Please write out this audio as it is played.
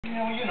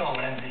You know,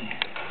 Lindsay.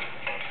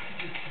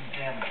 Just too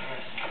damn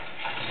aggressive.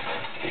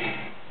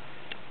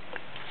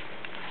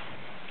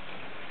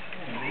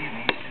 Believe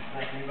me, she's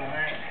left me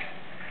behind.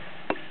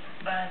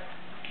 But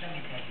let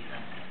me tell you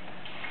something.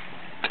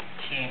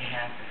 She ain't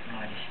half as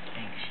smart as she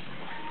thinks she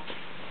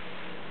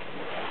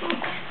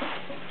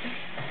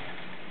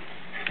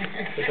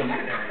is. Just some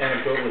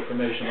anecdotal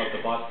information about the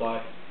botfly.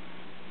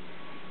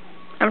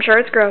 I'm sure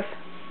it's gross.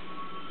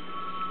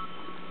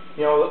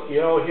 You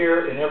know,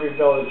 here in every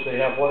village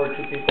they have one or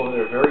two people that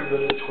are very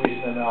good at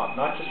squeezing them out,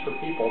 not just for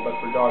people, but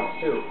for dogs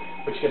too,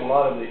 which get a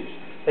lot of these.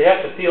 They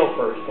have to feel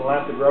first, they'll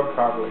have to rub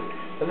properly.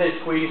 Then they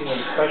squeeze in a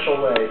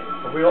special way,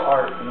 a real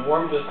art, and the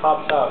worm just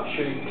pops out,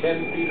 shooting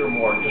 10 feet or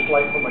more, just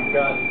like from a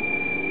gun.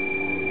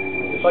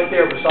 It's like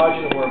they are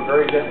massaging the worm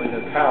very gently,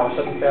 then pow,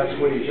 sudden fast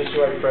squeeze, just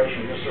the right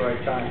pressure, just the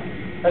right time.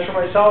 As for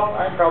myself,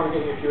 I'm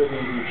probably getting a few of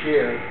these each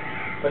year,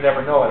 but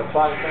never know it.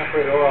 Applying camphor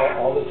oil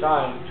all the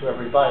time to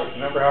every bite.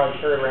 Remember how I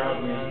carry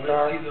around with me in the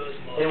car?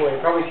 Anyway,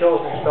 it probably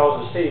kills and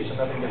expels the seeds so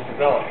nothing gets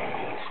developed.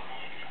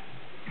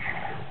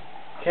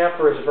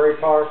 Camphor is a very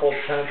powerful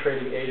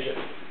penetrating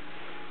agent.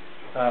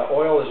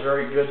 Oil is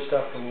very good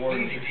stuff for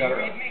worms,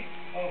 etc.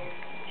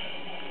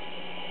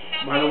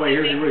 By the way,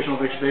 here's the original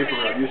Vicks Vapor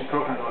Rub. Use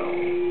coconut oil.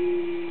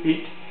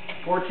 Heat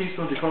 4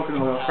 teaspoons of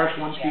coconut oil. Crush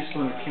 1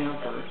 teaspoon of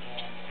camphor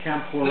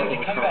or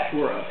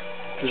carpura.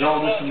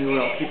 Dissolve this in the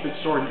oil. Keep it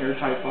stored in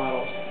airtight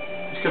bottles.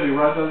 This can be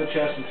rubbed on the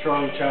chest and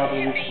thrown in a child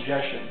with weak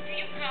congestion.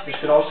 This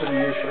could also be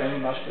used for any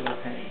muscular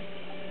pain.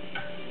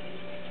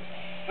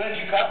 Did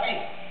you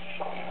copy?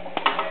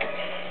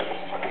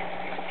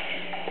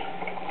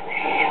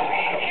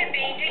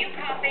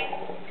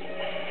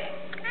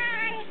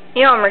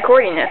 You know, I'm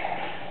recording this.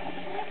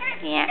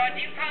 Yeah. Do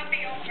you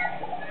copy over?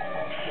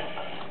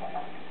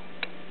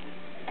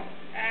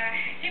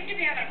 Seem to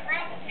be having a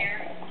problem here.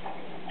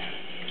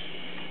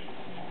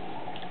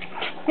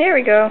 There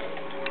we go.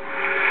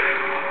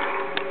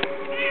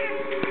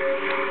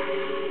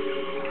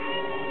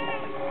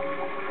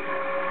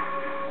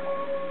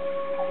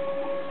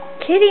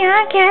 Kitty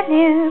on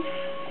Catnip.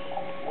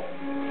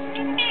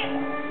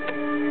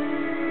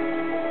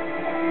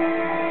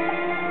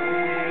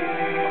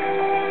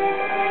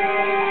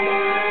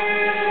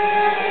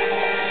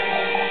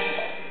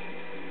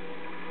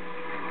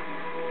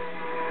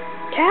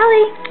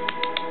 Callie.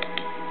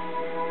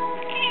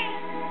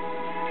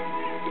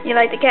 You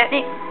like the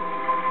catnip?